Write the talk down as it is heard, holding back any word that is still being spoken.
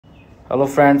Hello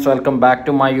friends, welcome back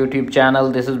to my YouTube channel.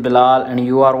 This is Bilal and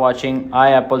you are watching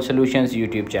iApple Solutions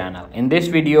YouTube channel. In this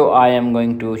video, I am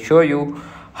going to show you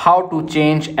how to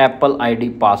change Apple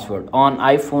ID password on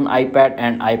iPhone, iPad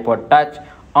and iPod Touch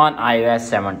on iOS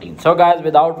 17. So guys,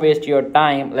 without waste your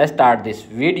time, let's start this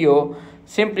video.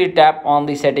 Simply tap on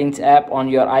the settings app on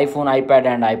your iPhone, iPad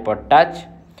and iPod Touch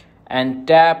and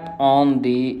tap on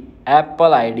the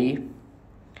Apple ID.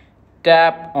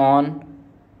 Tap on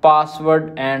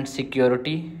password and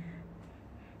security.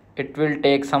 It will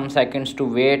take some seconds to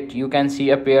wait. You can see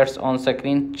appears on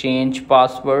screen change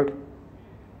password.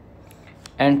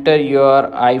 Enter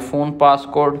your iPhone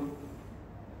passcode.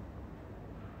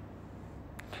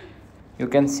 You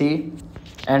can see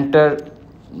enter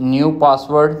new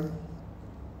password.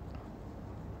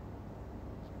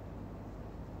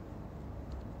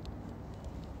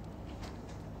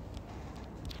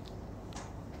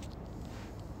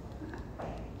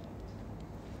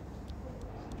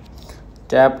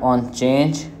 Tap on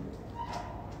change.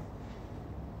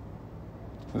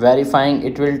 Verifying,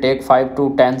 it will take 5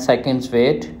 to 10 seconds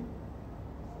wait.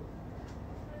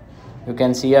 You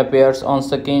can see appears on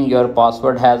screen your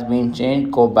password has been changed.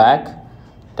 Go back,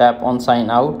 tap on sign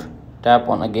out, tap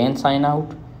on again sign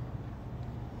out.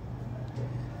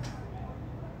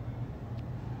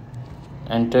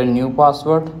 Enter new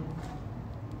password.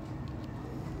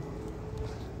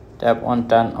 Tap on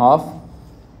turn off.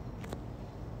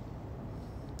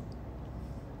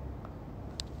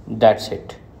 That's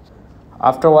it.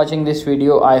 After watching this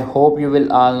video, I hope you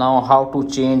will all know how to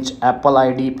change Apple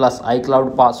ID plus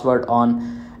iCloud password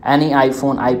on any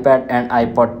iPhone, iPad and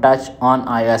iPod Touch on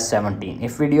iOS 17.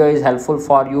 If video is helpful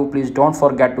for you, please don't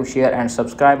forget to share and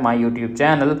subscribe my YouTube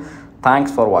channel.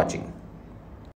 Thanks for watching.